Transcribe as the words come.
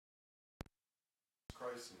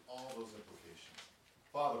sacrifice and all those implications.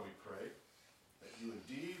 Father, we pray that you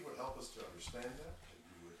indeed would help us to understand that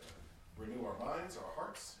you would renew our minds, our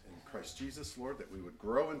hearts in Christ Jesus, Lord, that we would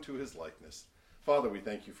grow into his likeness. Father, we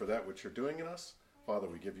thank you for that which you're doing in us. Father,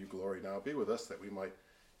 we give you glory now. Be with us that we might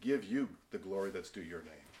give you the glory that's due your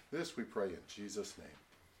name. This we pray in Jesus' name.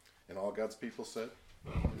 And all God's people said,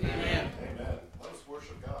 Amen. Amen. Let us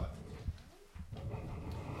worship God.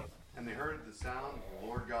 And they heard the sound of the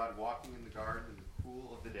Lord God walking in the garden in the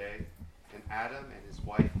cool of the day. And Adam and his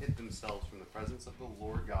wife hid themselves from the presence of the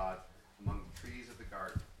Lord God among the trees of the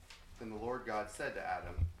garden. Then the Lord God said to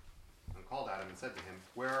Adam, and called Adam and said to him,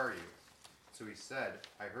 Where are you? So he said,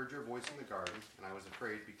 I heard your voice in the garden, and I was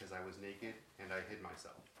afraid because I was naked, and I hid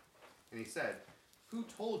myself. And he said, Who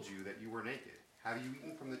told you that you were naked? Have you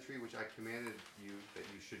eaten from the tree which I commanded you that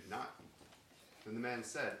you should not eat? Then the man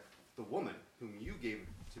said, The woman whom you gave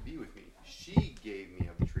to be with me, she gave me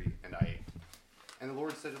of the tree, and I ate. And the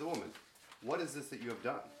Lord said to the woman, What is this that you have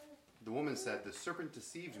done? The woman said, The serpent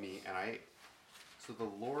deceived me, and I ate. So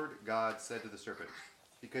the Lord God said to the serpent,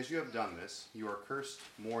 Because you have done this, you are cursed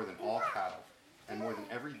more than all cattle, and more than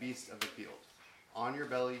every beast of the field. On your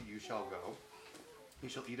belly you shall go. You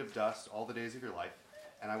shall eat of dust all the days of your life,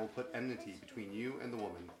 and I will put enmity between you and the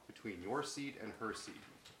woman, between your seed and her seed.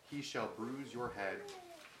 He shall bruise your head,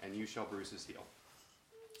 and you shall bruise his heel.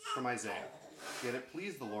 From Isaiah, Yet it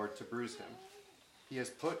pleased the Lord to bruise him. He has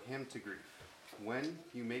put him to grief. When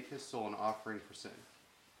you make his soul an offering for sin,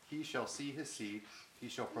 he shall see his seed, he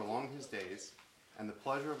shall prolong his days, and the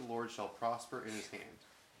pleasure of the Lord shall prosper in his hand.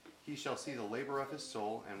 He shall see the labor of his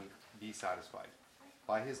soul and be satisfied.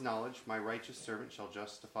 By his knowledge my righteous servant shall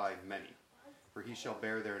justify many, for he shall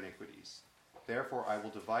bear their iniquities. Therefore I will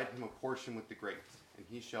divide him a portion with the great, and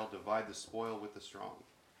he shall divide the spoil with the strong,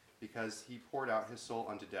 because he poured out his soul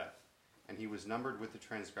unto death, and he was numbered with the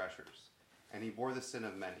transgressors. And he bore the sin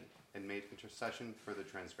of many, and made intercession for the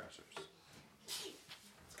transgressors.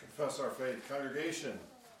 Let's confess our faith. Congregation,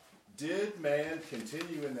 did man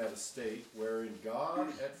continue in that estate wherein God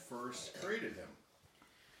at first created him?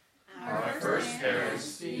 Our first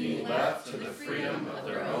parents, being left to the freedom of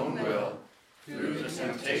their own will, through the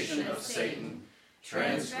temptation of Satan,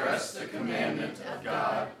 transgressed the commandment of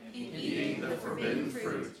God in eating the forbidden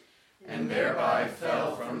fruit, and thereby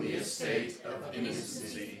fell from the estate of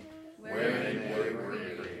innocency, wherein they were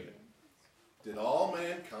created. Did all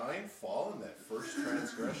mankind fall in that first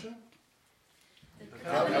transgression? The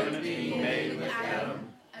covenant being made with Adam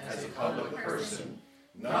as a public person,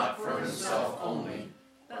 not for himself only,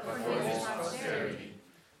 but for his posterity,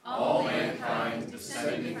 all mankind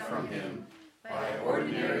descending from him by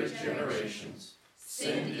ordinary generations,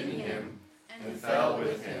 sinned in him, and fell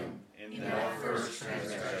with him in that first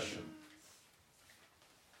transgression.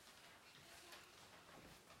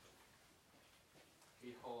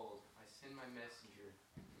 Behold, I send my messenger,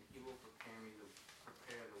 and he will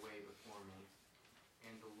prepare the way before me.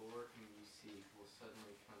 And the Lord whom you seek will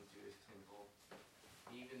suddenly come to his temple,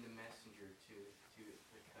 even the messenger to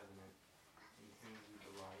the covenant, in whom you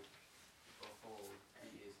delight. Behold,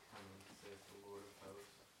 he is coming, says the Lord of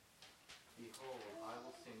hosts. Behold, I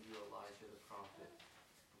will send you Elijah the prophet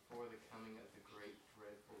before the coming of the great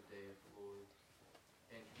dreadful day of the Lord.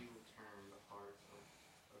 And he will turn the hearts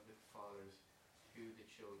of the fathers to the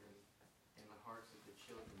children, and the hearts of the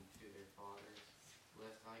children to their fathers,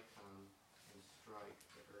 lest I come and strike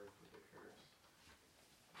the earth with a curse.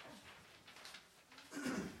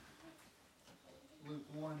 Luke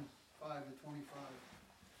 1:5-25.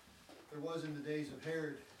 There was in the days of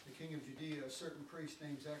Herod, the king of Judea, a certain priest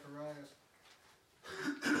named Zacharias,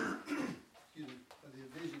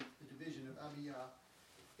 the division of Abijah.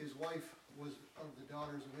 His wife was of the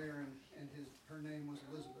daughters of Aaron, and her name was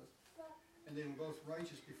Elizabeth. And they were both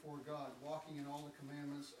righteous before God, walking in all the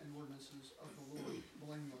commandments and ordinances of the Lord,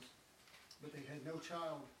 blameless. But they had no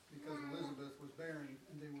child, because Elizabeth was barren,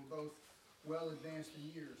 and they were both well advanced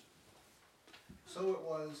in years. So it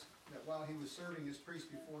was that while he was serving as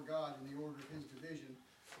priest before God in the order of his division,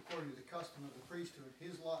 according to the custom of the priesthood,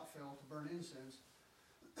 his lot fell to burn incense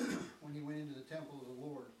when he went into the temple of the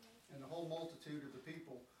Lord. And the whole multitude of the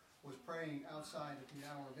people was praying outside at the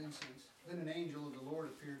hour of incense. Then an angel of the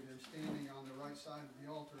Lord appeared to him, standing on the right side of the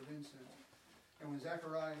altar of incense. And when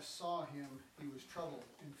Zacharias saw him, he was troubled,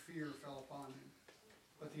 and fear fell upon him.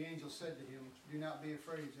 But the angel said to him, Do not be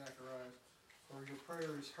afraid, Zacharias, for your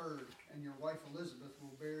prayer is heard, and your wife Elizabeth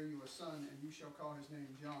will bear you a son, and you shall call his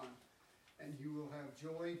name John. And you will have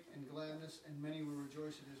joy and gladness, and many will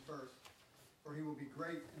rejoice at his birth. For he will be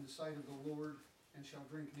great in the sight of the Lord, and shall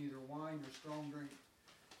drink neither wine nor strong drink.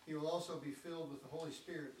 He will also be filled with the Holy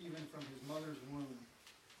Spirit, even from his mother's womb.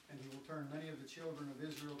 And he will turn many of the children of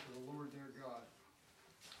Israel to the Lord their God.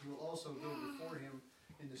 He will also go before him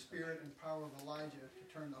in the spirit and power of Elijah to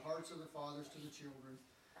turn the hearts of the fathers to the children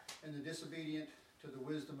and the disobedient to the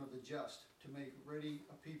wisdom of the just, to make ready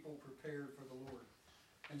a people prepared for the Lord.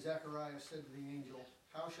 And Zechariah said to the angel,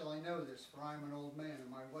 How shall I know this? For I am an old man,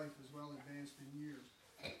 and my wife is well advanced in years.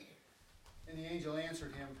 And the angel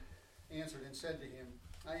answered and said to him,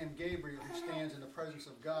 I am Gabriel, who stands in the presence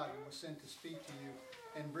of God, and was sent to speak to you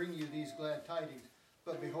and bring you these glad tidings.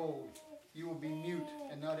 But behold, you will be mute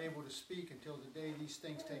and not able to speak until the day these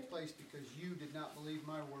things take place, because you did not believe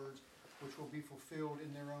my words, which will be fulfilled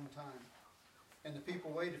in their own time. And the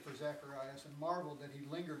people waited for Zacharias and marveled that he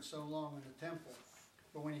lingered so long in the temple.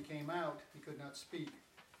 But when he came out, he could not speak.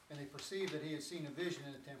 And they perceived that he had seen a vision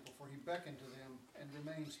in the temple, for he beckoned to them and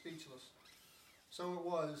remained speechless. So it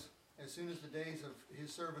was, as soon as the days of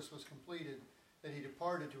his service was completed, that he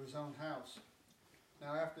departed to his own house.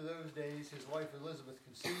 Now after those days his wife Elizabeth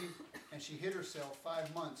conceived, and she hid herself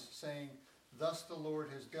 5 months, saying, Thus the Lord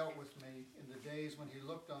has dealt with me in the days when he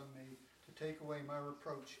looked on me to take away my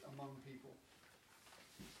reproach among people.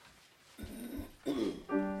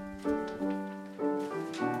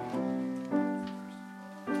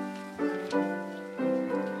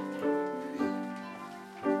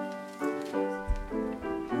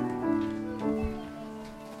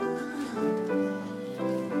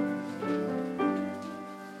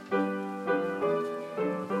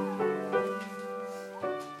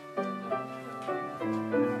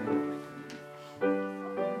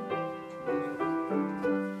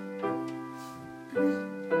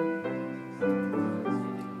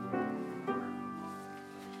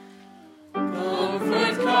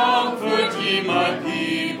 My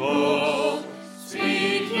people,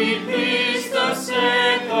 speak ye peace, thus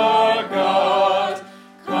saith our God.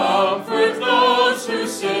 Comfort those who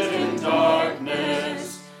sit in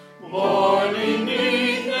darkness, mourning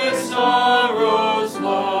neath their sorrow's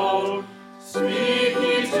load. Speak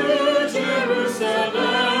ye to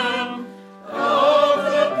Jerusalem of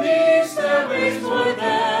the peace that waits for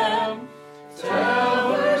them.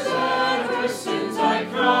 Tell her that her sins I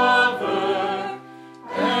cover,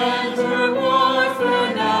 and her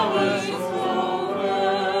warfare now is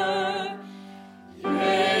over.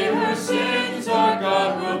 Yea, her sins our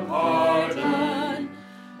God will pardon,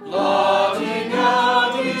 blotting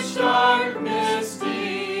out each darkness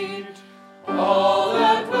deed. All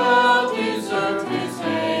that well deserved his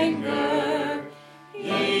anger,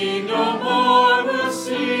 ye no more will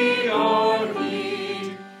see or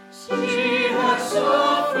heed. She has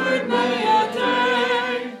suffered many a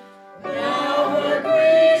day, now her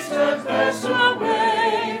griefs have passed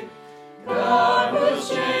away. God will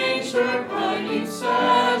change her pining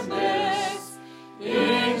sadness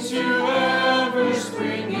into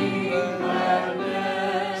ever-springing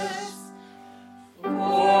gladness.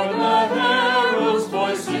 For the herald's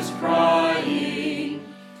voice is crying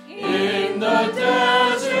in the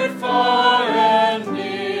desert far and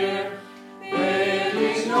near,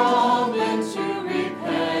 bailing all men to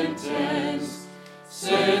repentance,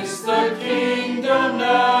 since the kingdom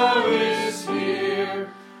now is here.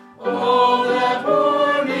 Oh, that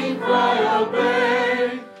warning cry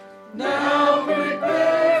obey, now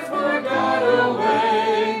prepare for God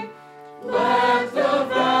away. Let the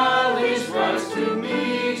valleys rise to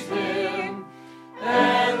meet him,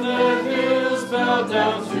 and the hills bow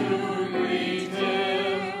down to greet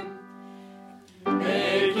him.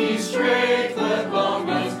 Make ye straight that long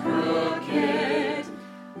was crooked,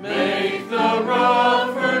 make the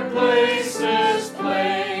rougher places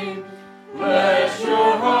plain. Let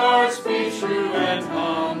your hearts be true and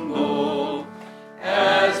humble,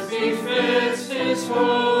 as befits his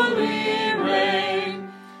holy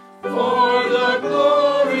reign. For the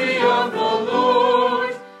glory of the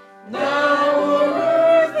Lord now o'er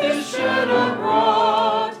earth is shed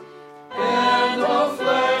abroad, and all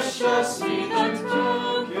flesh shall see the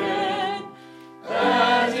token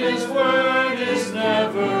that his word is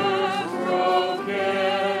never broken.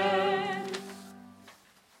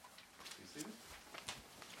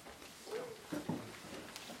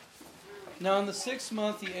 Now in the 6th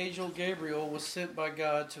month the angel Gabriel was sent by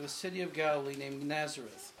God to a city of Galilee named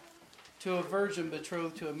Nazareth, to a virgin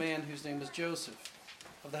betrothed to a man whose name was Joseph,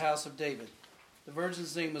 of the house of David. The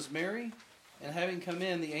virgin's name was Mary, and having come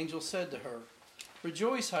in, the angel said to her,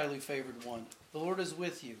 Rejoice, highly favored one, the Lord is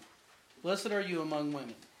with you. Blessed are you among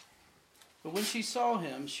women. But when she saw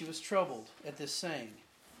him, she was troubled at this saying,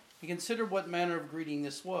 and considered what manner of greeting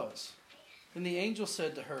this was. Then the angel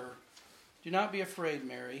said to her, Do not be afraid,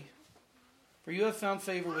 Mary, for you have found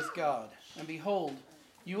favor with God. And behold,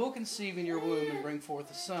 you will conceive in your womb and bring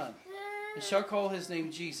forth a son, and shall call his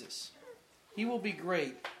name Jesus. He will be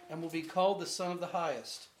great and will be called the Son of the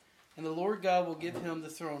Highest, and the Lord God will give him the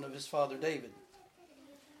throne of his father David.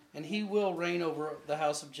 And he will reign over the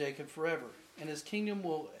house of Jacob forever, and his kingdom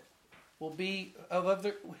will be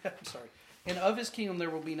and of his kingdom there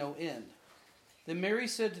will be no end. Then Mary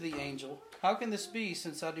said to the angel, "How can this be,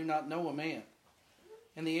 since I do not know a man?"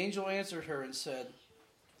 And the angel answered her and said,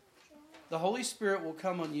 "The Holy Spirit will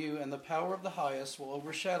come on you, and the power of the Highest will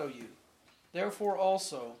overshadow you. Therefore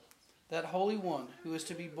also, that Holy One who is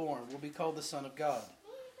to be born will be called the Son of God.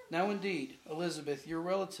 Now indeed, Elizabeth, your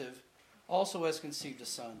relative, also has conceived a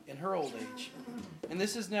son in her old age. And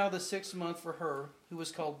this is now the 6th month for her who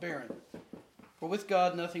was called barren. For with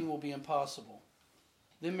God nothing will be impossible."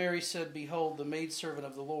 Then Mary said, "Behold, the maidservant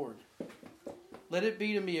of the Lord. Let it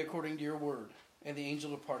be to me according to your word." And the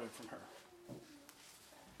angel departed from her.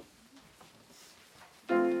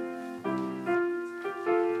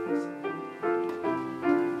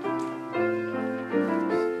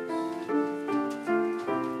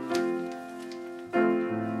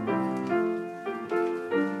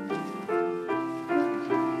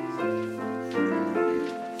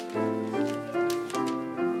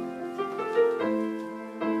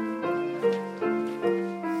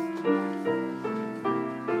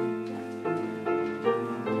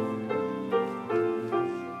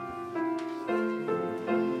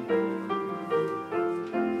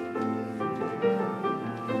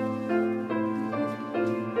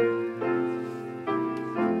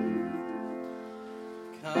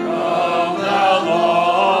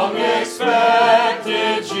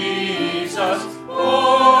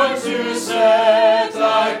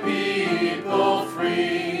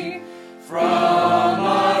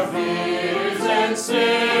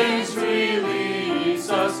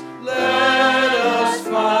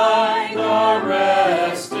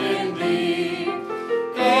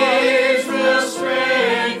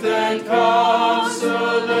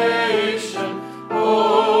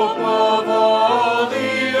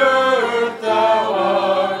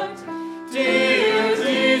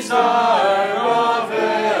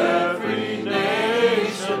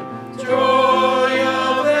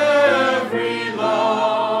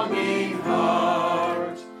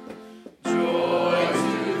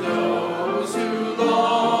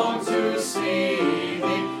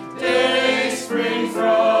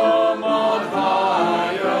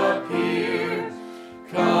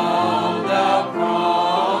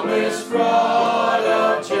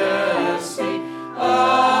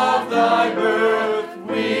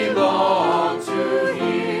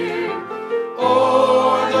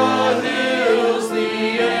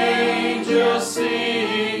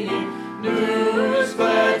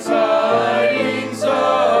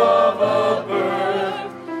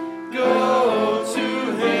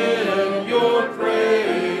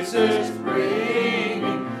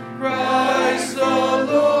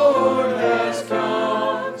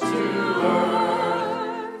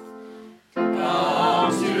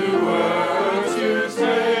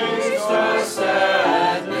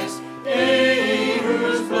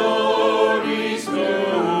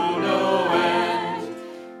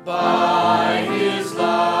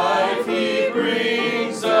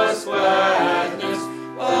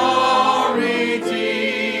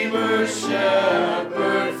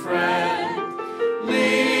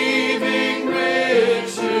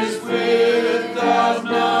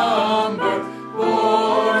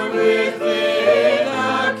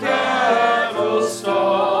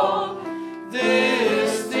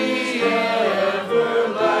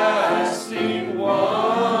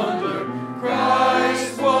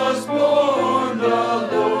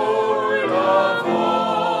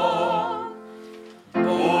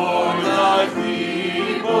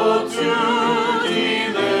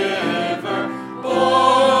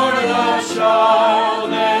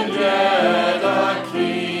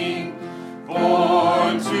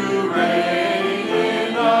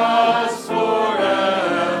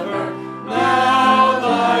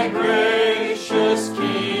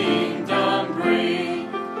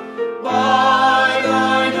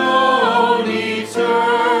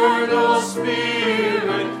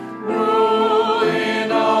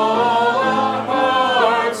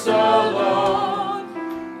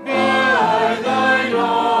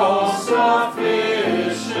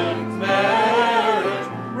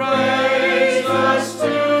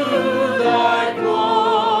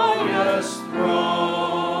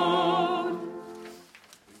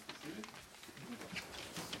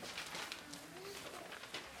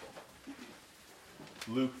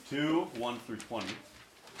 Luke 2, 1 through 20.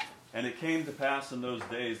 And it came to pass in those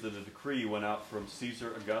days that a decree went out from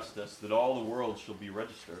Caesar Augustus that all the world shall be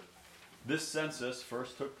registered. This census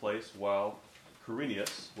first took place while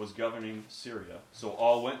Quirinius was governing Syria, so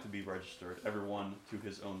all went to be registered, everyone to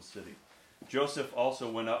his own city. Joseph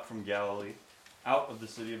also went up from Galilee, out of the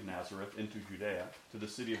city of Nazareth into Judea, to the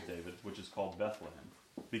city of David, which is called Bethlehem,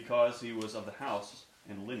 because he was of the house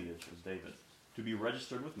and lineage of David, to be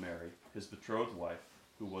registered with Mary, his betrothed wife,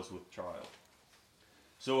 who was with child.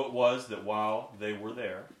 So it was that while they were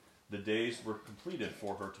there, the days were completed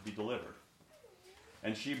for her to be delivered.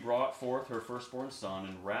 And she brought forth her firstborn son,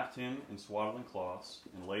 and wrapped him in swaddling cloths,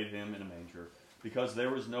 and laid him in a manger, because there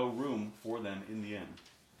was no room for them in the inn.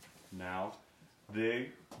 Now,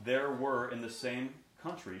 there were in the same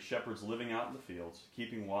country shepherds living out in the fields,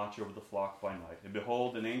 keeping watch over the flock by night. And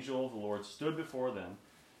behold, an angel of the Lord stood before them,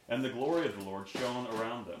 and the glory of the Lord shone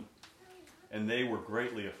around them. And they were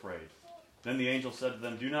greatly afraid. Then the angel said to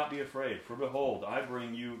them, "Do not be afraid, for behold, I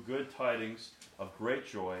bring you good tidings of great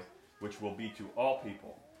joy, which will be to all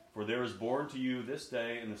people. For there is born to you this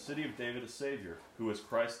day in the city of David a Savior, who is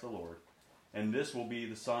Christ the Lord. And this will be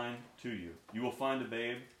the sign to you. You will find a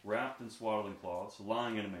babe wrapped in swaddling cloths,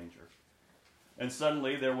 lying in a manger." And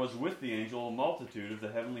suddenly there was with the angel a multitude of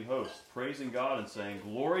the heavenly host, praising God and saying,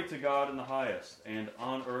 "Glory to God in the highest, and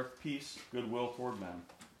on earth peace, goodwill toward men."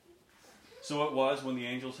 So it was, when the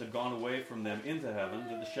angels had gone away from them into heaven,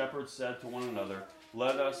 that the shepherds said to one another,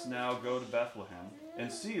 "Let us now go to Bethlehem,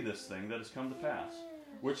 and see this thing that has come to pass,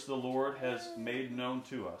 which the Lord has made known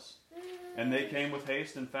to us." And they came with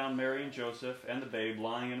haste and found Mary and Joseph and the babe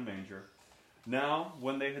lying in a manger. Now,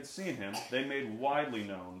 when they had seen him, they made widely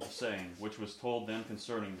known the saying which was told them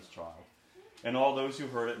concerning this child. And all those who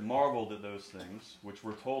heard it marveled at those things which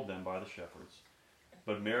were told them by the shepherds.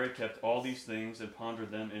 But Mary kept all these things and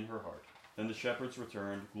pondered them in her heart. Then the shepherds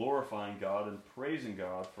returned, glorifying God and praising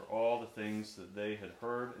God for all the things that they had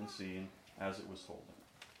heard and seen as it was told them.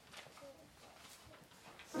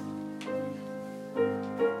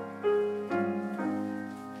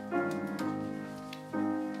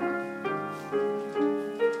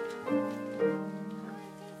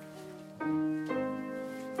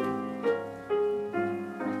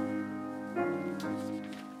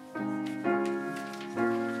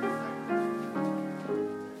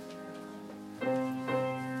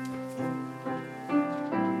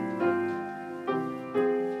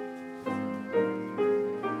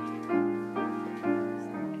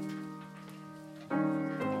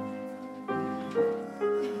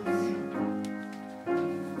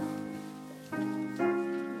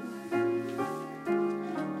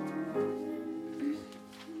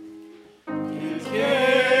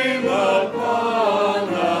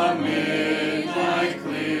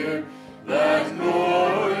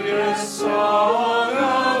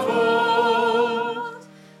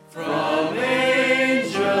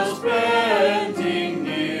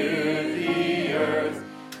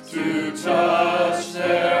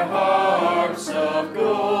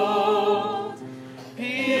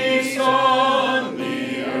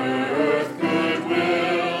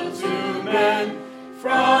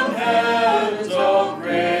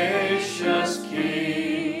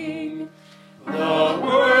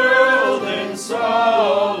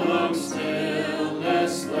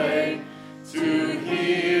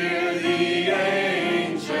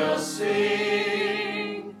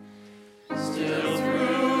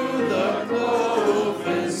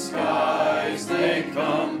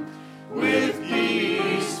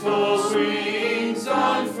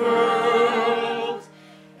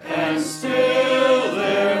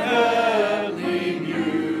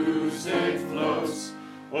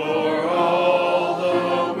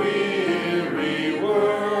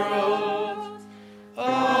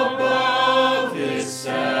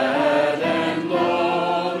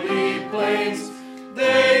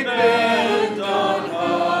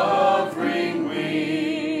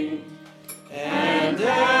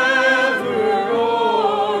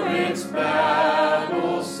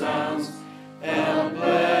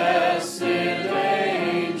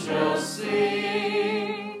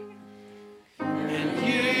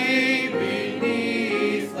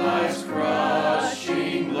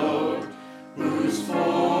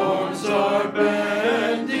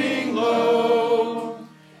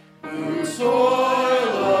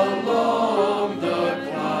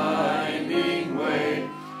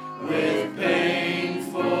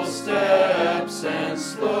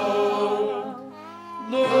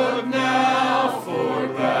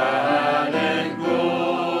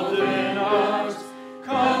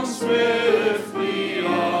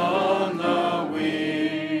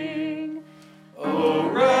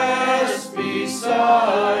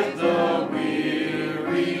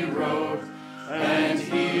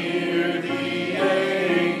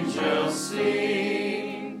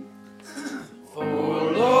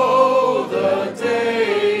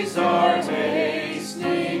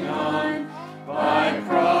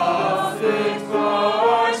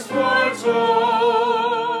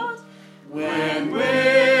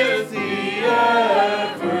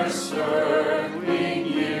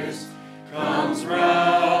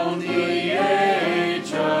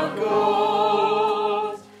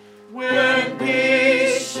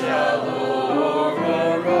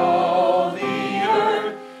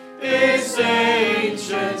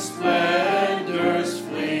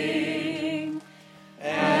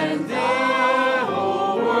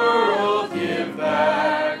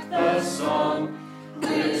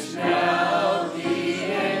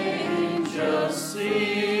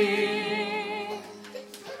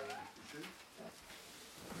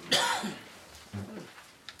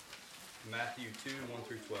 Matthew 2, 1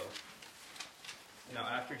 through 12. Now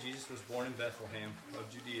after Jesus was born in Bethlehem of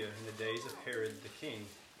Judea in the days of Herod the king,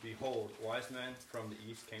 behold, wise men from the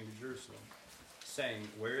east came to Jerusalem, saying,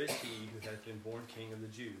 Where is he who hath been born King of the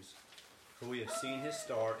Jews? For we have seen his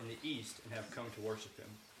star in the east, and have come to worship him.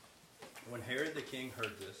 When Herod the king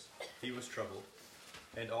heard this, he was troubled,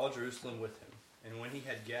 and all Jerusalem with him. And when he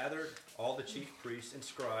had gathered all the chief priests and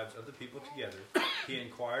scribes of the people together, he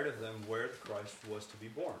inquired of them where the Christ was to be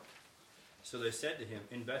born. So they said to him,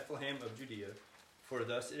 In Bethlehem of Judea, for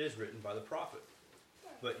thus it is written by the prophet,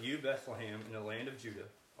 But you, Bethlehem, in the land of Judah,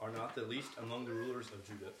 are not the least among the rulers of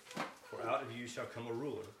Judah, for out of you shall come a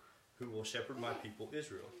ruler, who will shepherd my people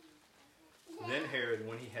Israel. Then Herod,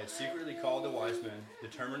 when he had secretly called the wise men,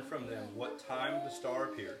 determined from them what time the star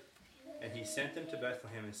appeared. And he sent them to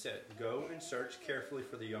Bethlehem and said, Go and search carefully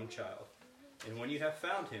for the young child. And when you have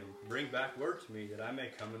found him, bring back word to me, that I may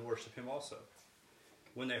come and worship him also.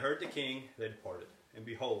 When they heard the king, they departed. And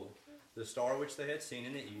behold, the star which they had seen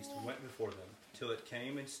in the east went before them, till it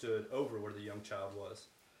came and stood over where the young child was.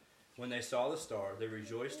 When they saw the star, they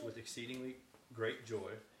rejoiced with exceedingly great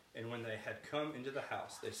joy. And when they had come into the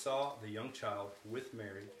house, they saw the young child with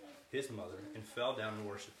Mary, his mother, and fell down and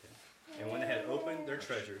worshipped him. And when they had opened their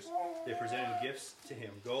treasures, they presented gifts to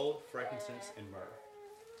him, gold, frankincense, and myrrh.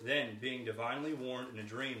 Then, being divinely warned in a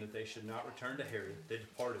dream that they should not return to Herod, they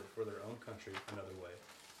departed for their own country another way.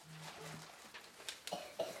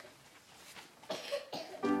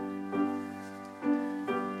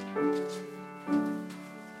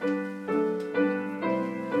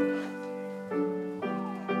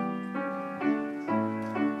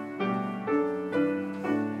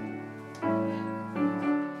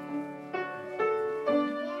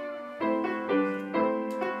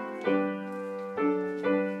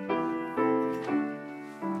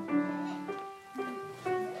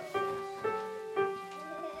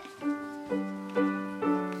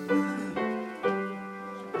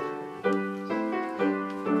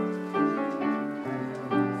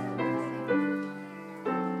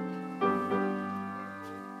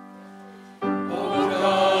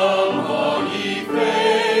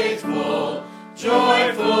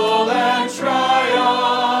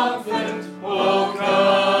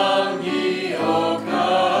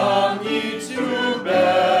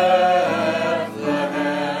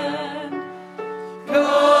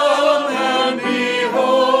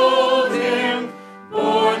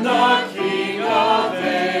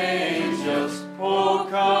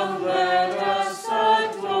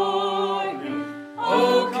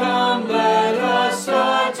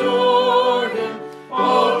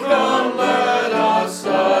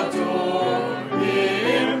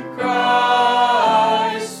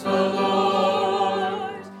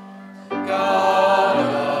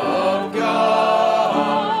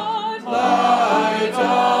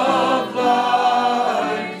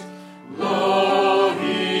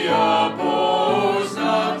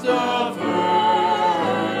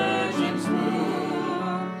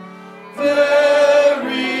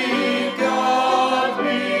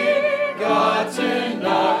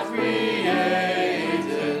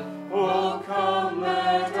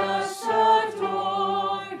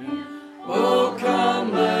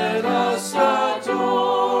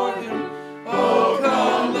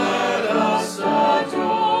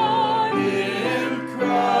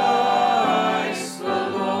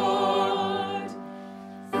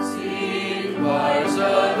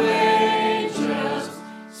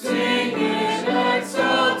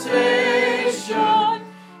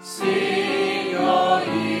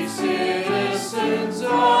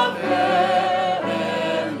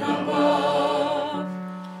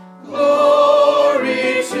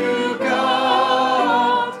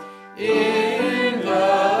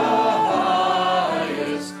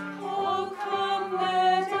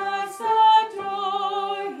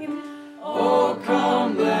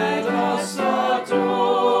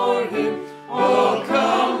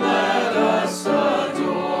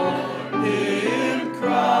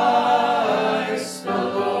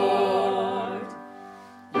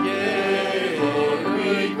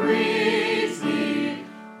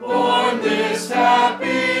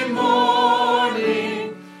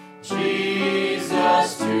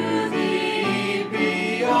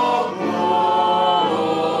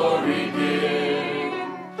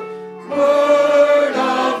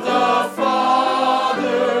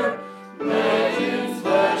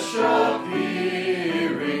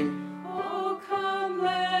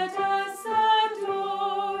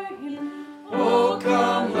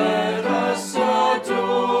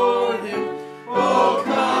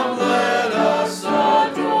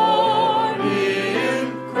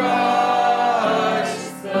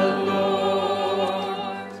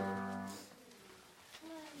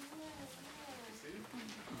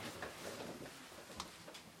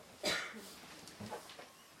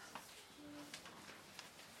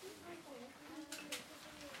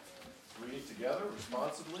 together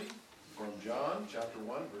responsibly from John chapter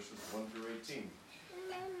 1, verses 1 through 18.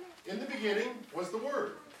 In the beginning was the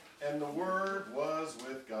Word, and the Word was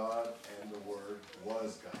with God, and the Word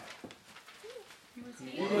was God. He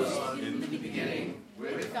was in the beginning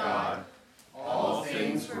with God. All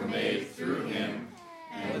things were made through him,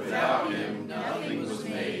 and without him nothing was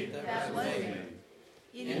made that was made.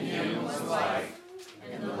 In him was life,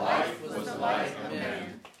 and the life was the light of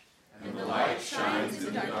men. And the light shines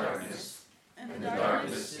in the darkness, and the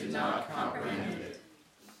darkness did not comprehend it.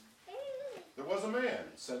 There was a man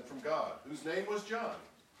sent from God, whose name was John.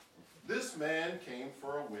 This man came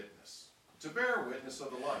for a witness, to bear witness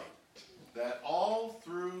of the light, that all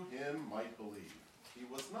through him might believe. He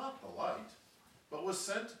was not the light, but was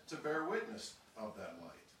sent to bear witness of that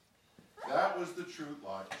light. That was the true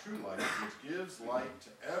light, which gives light to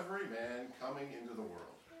every man coming into the world.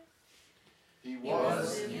 He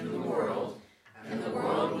was in the world, and the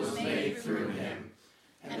world was made through him,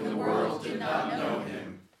 and the world did not know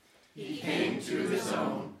him. He came to his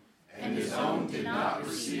own, and his own did not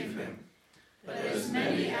receive him. But as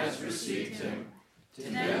many as received him, to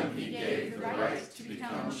them he gave the right to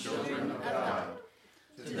become children of God,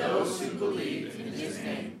 to those who believe in his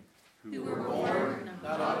name, who were born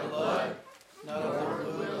not of blood, not of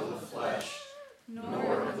the will of the flesh,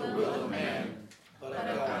 nor of the will of man, but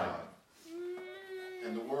of God.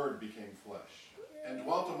 And the Word became flesh, and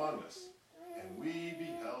dwelt among us, and we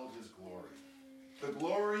beheld his glory. The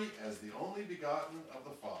glory as the only begotten of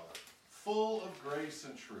the Father, full of grace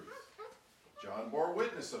and truth. John bore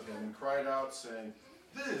witness of him and cried out, saying,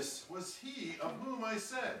 This was he of whom I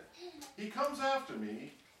said, He comes after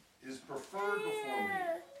me, is preferred before me,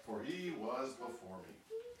 for he was before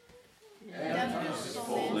me. And from his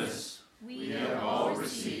fullness we have all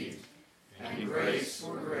received, and grace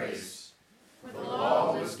for grace. For the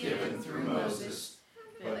law was given through Moses,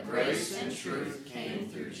 but grace and truth came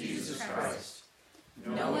through Jesus Christ.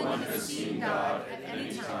 No one has seen God at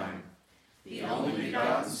any time. The only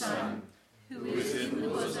begotten Son, who is in the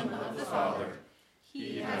bosom of the Father,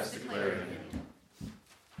 he has declared him.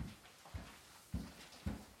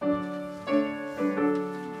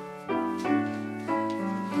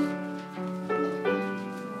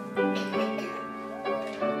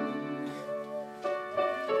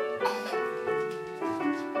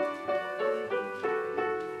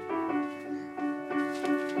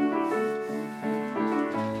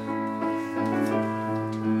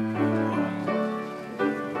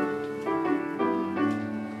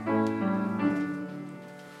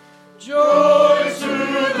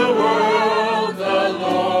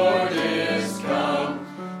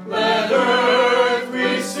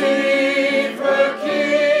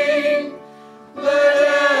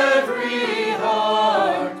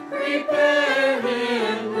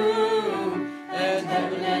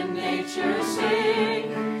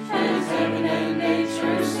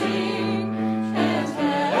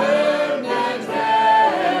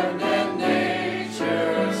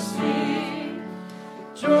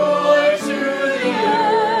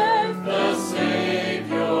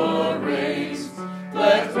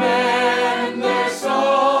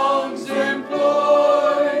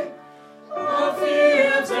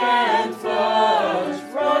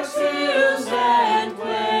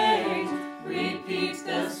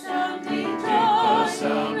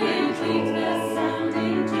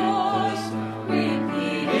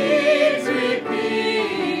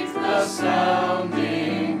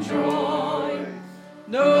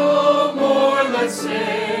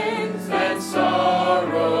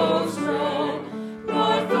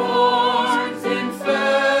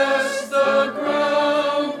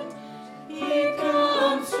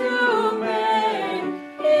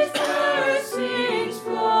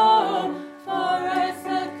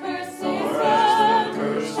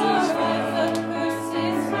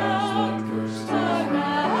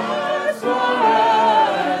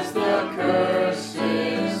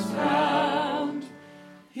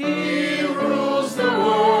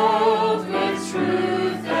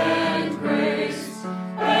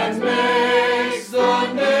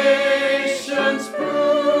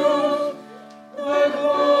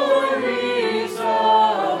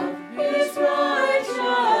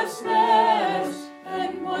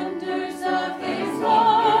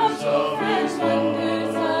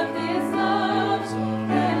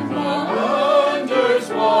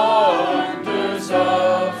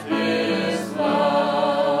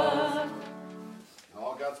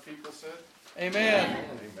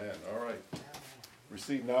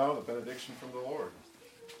 Receive now the benediction from the Lord.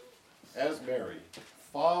 As Mary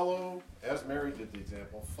did the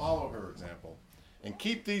example, follow her example, and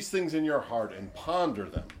keep these things in your heart and ponder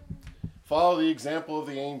them. Follow the example of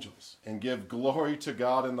the angels and give glory to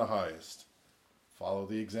God in the highest. Follow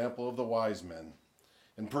the example of the wise men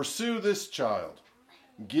and pursue this child.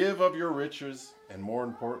 Give of your riches and, more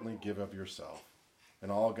importantly, give of yourself. And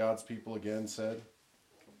all God's people again said,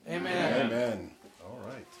 Amen. Amen. All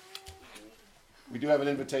right. We do have an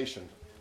invitation